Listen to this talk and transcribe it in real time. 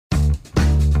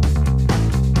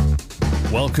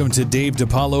Welcome to Dave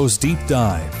DiPaolo's Deep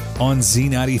Dive on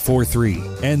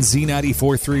Z94.3 and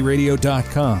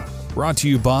Z94.3radio.com. Brought to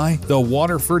you by the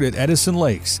Waterford at Edison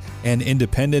Lakes, an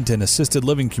independent and assisted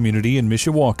living community in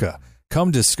Mishawaka.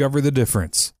 Come discover the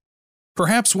difference.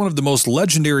 Perhaps one of the most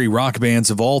legendary rock bands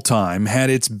of all time had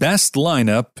its best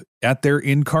lineup at their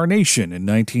incarnation in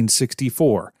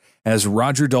 1964, as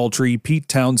Roger Daltrey, Pete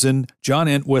Townshend, John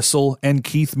Entwistle, and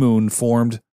Keith Moon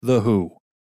formed The Who.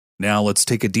 Now let's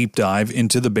take a deep dive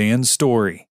into the band's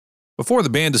story. Before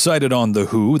the band decided on The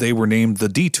Who, they were named The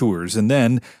Detours and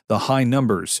then The High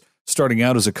Numbers, starting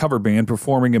out as a cover band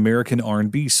performing American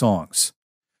R&B songs.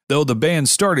 Though the band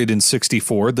started in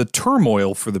 64, the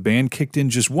turmoil for the band kicked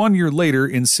in just 1 year later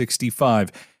in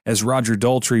 65, as Roger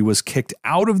Daltrey was kicked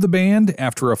out of the band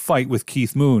after a fight with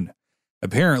Keith Moon.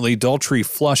 Apparently, Daltrey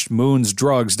flushed Moon's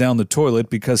drugs down the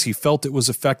toilet because he felt it was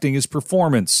affecting his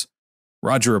performance.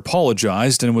 Roger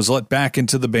apologized and was let back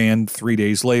into the band 3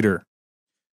 days later.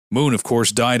 Moon, of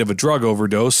course, died of a drug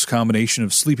overdose, combination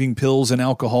of sleeping pills and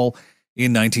alcohol,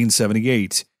 in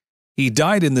 1978. He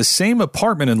died in the same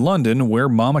apartment in London where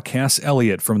Mama Cass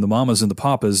Elliot from the Mamas and the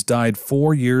Papas died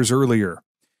 4 years earlier.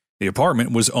 The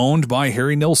apartment was owned by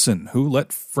Harry Nilsson, who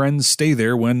let friends stay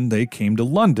there when they came to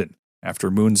London.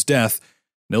 After Moon's death,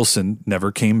 Nilsson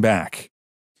never came back.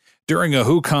 During a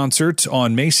Who concert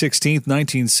on May 16,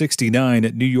 1969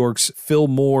 at New York's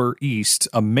Fillmore East,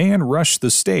 a man rushed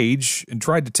the stage and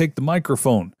tried to take the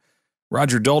microphone.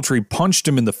 Roger Daltrey punched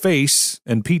him in the face,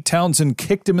 and Pete Townshend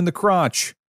kicked him in the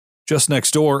crotch. Just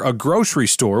next door, a grocery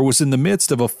store was in the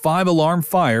midst of a 5-alarm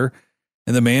fire,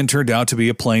 and the man turned out to be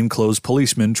a plainclothes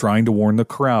policeman trying to warn the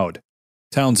crowd.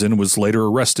 Townshend was later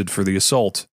arrested for the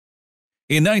assault.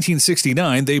 In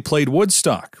 1969, they played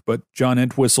Woodstock, but John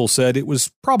Entwistle said it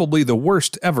was probably the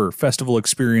worst ever festival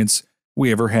experience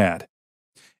we ever had.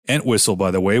 Entwistle, by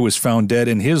the way, was found dead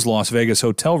in his Las Vegas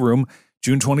hotel room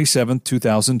June 27,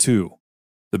 2002.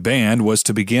 The band was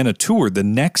to begin a tour the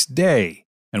next day,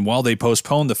 and while they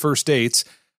postponed the first dates,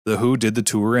 The Who did the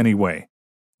tour anyway.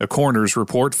 A coroner's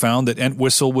report found that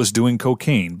Entwistle was doing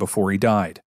cocaine before he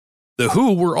died. The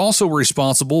Who were also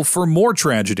responsible for more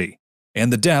tragedy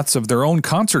and the deaths of their own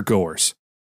concertgoers.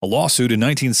 A lawsuit in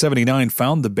 1979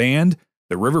 found the band,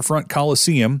 the Riverfront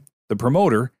Coliseum, the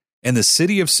promoter, and the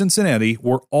city of Cincinnati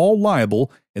were all liable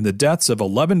in the deaths of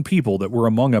 11 people that were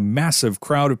among a massive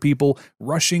crowd of people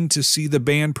rushing to see the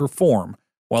band perform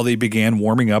while they began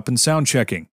warming up and sound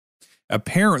checking.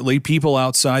 Apparently, people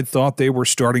outside thought they were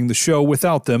starting the show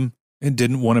without them and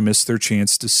didn't want to miss their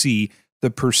chance to see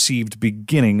the perceived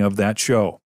beginning of that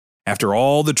show. After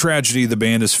all the tragedy the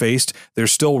band has faced, they're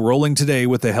still rolling today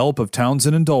with the help of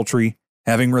Townshend and Daltrey,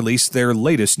 having released their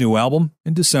latest new album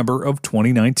in December of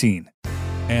 2019.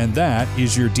 And that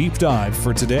is your deep dive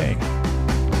for today.